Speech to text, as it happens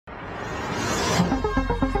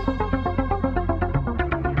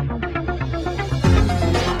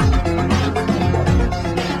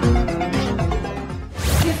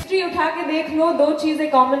उठा के देख लो, दो चीजें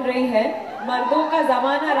कॉमन रही है, मर्दों का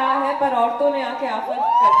जमाना रहा है पर औरतों ने आके आफत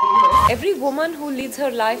कर दी है. Every woman who leads her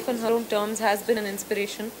life on her own terms has been an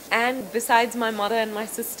inspiration. And besides my mother and my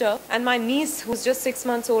sister and my niece who's just 6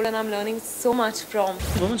 months old and I'm learning so much from.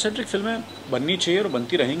 Women-centric फिल्में बननी चाहिए और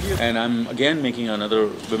बनती रहेंगी. And I'm again making another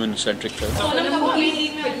women-centric film.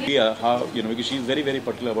 Yeah, how because she's very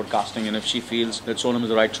particular about casting, and if she feels that Sonam is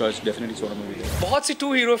the right choice, definitely Sonam will be there. बहुत सी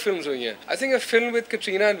two-hero films हुई हैं. I think a film with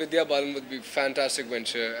Katrina and Vidya Balan would be a fantastic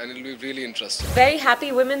venture, and it'll be really interesting. Very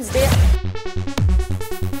happy Women's Day.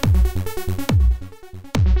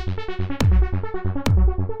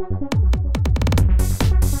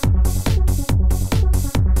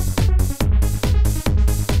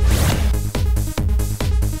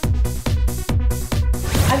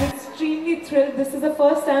 Thrilled. This is the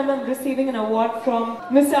first time I'm receiving an award from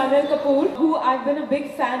Mr. Anil Kapoor, who I've been a big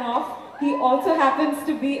fan of. He also happens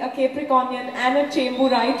to be a Capricornian and a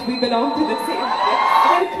Chamberite. We belong to the same place.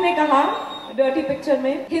 Kirk ने कहा Dirty Picture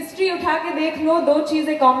में, history उठा के देख लो, दो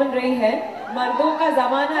चीजें common रही है, मर्दों का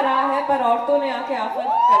जमाना रहा है पर औरतों ने आके आफत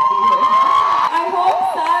कर दी है. I hope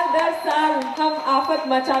साल दर साल हम आफत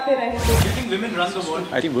मचाते रहेंगे. Do you think women run the world?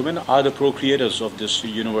 I think women are the procreators of this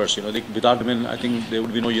universe. Without women, I think there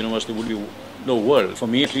would be no universe. There would be no world. For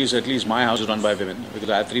me, at least my house is run by women because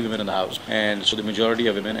I have 3 women in the house, and so the majority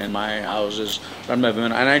of women in my house is run by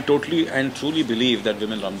women. And I totally and truly believe that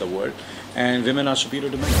women run the world, and women are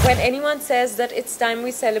superior to men. When anyone says that it's time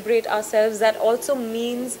we celebrate ourselves, that also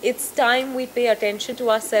means it's time we pay attention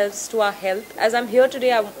to ourselves, to our health. As I'm here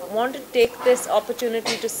today, I want to take this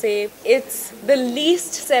opportunity to say it's the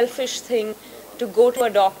least selfish thing to go to a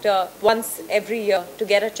doctor once every year to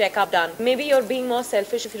get a checkup done. Maybe you're being more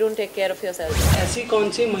selfish if you don't take care of yourself. ऐसी कौन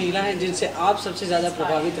सी महिला हैं जिनसे आप सबसे ज़्यादा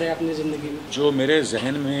प्रभावित रहे अपनी ज़िंदगी में? जो मेरे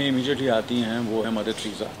जहन में immediately आती हैं वो है Mother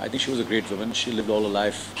Teresa. I think she was a great woman. She lived all her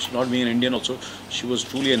life. She not being an Indian also, she was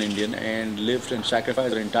truly an Indian and lived and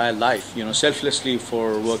sacrificed her entire life, selflessly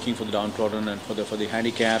for working for the downtrodden and for the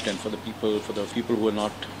handicapped and for the people who are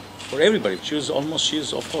not, for everybody. She's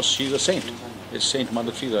a saint. It's Saint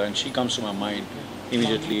Mother Teresa, and she comes to my mind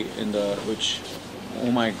immediately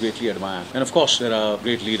whom I greatly admire. And of course, there are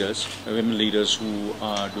great leaders, women leaders who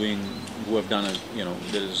have done it,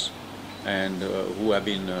 who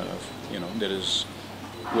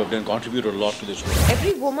have contributed a lot to this world.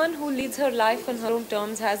 Every woman who leads her life on her own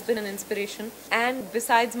terms has been an inspiration. And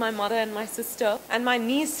besides my mother and my sister and my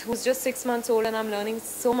niece who's just 6 months old and I'm learning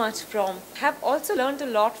so much from, have also learned a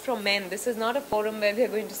lot from men. This is not a forum where we're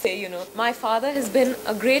going to say, My father has been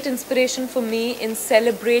a great inspiration for me in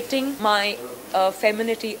celebrating my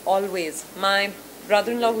femininity always. My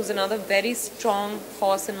brother-in-law who's another very strong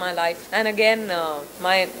force in my life, and again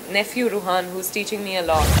my nephew Ruhan who's teaching me a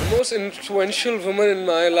lot. The most influential woman in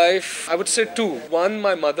my life, I would say 2. One,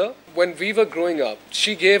 my mother. When we were growing up,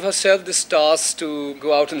 she gave herself this task to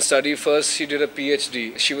go out and study. First, she did a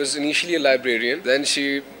PhD. She was initially a librarian. Then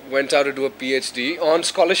she went out to do a PhD on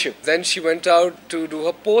scholarship. Then she went out to do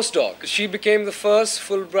her postdoc. She became the first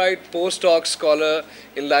Fulbright postdoc scholar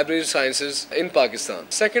in library sciences in Pakistan.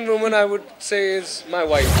 Second woman I would say is my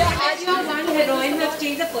wife. As you one heroine have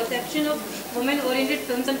changed the perception of women-oriented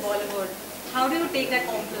films in Bollywood. How do you take that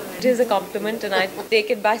compliment? It is a compliment and I take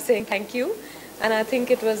it by saying thank you. And I think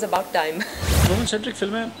it was about time. Women-centric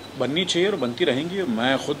फिल्में बननी चाहिए और बनती रहेंगी.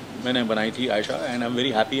 मैंने बनाई थी Aisha, and I'm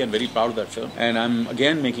very happy and very proud of that film. And I'm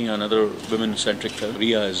again making another women-centric film.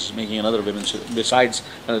 Riya is making another besides,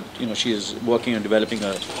 she is working on developing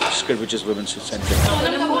a script which is women-centric.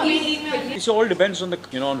 It all depends on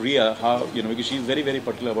on Riya, how because she's very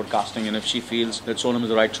particular about casting, and if she feels that Sonam is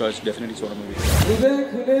the right choice, definitely Sonam will be there.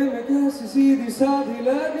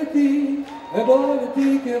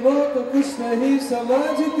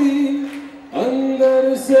 अंदर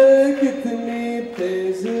से कितनी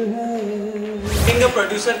तेज है. Being a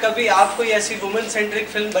producer, कभी आप कोई ऐसी women centric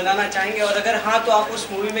film बनाना चाहेंगे, और अगर हाँ तो आप उस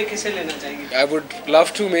मूवी में किसे लेना चाहेंगे? I would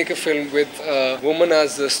love to make a film with a woman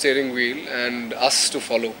as the steering wheel and us to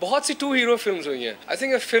follow. बहुत सी two-hero films हुई हैं. I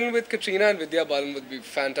think a film with Katrina and Vidya Balan would be a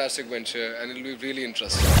fantastic venture, and it'll be really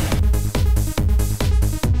interesting.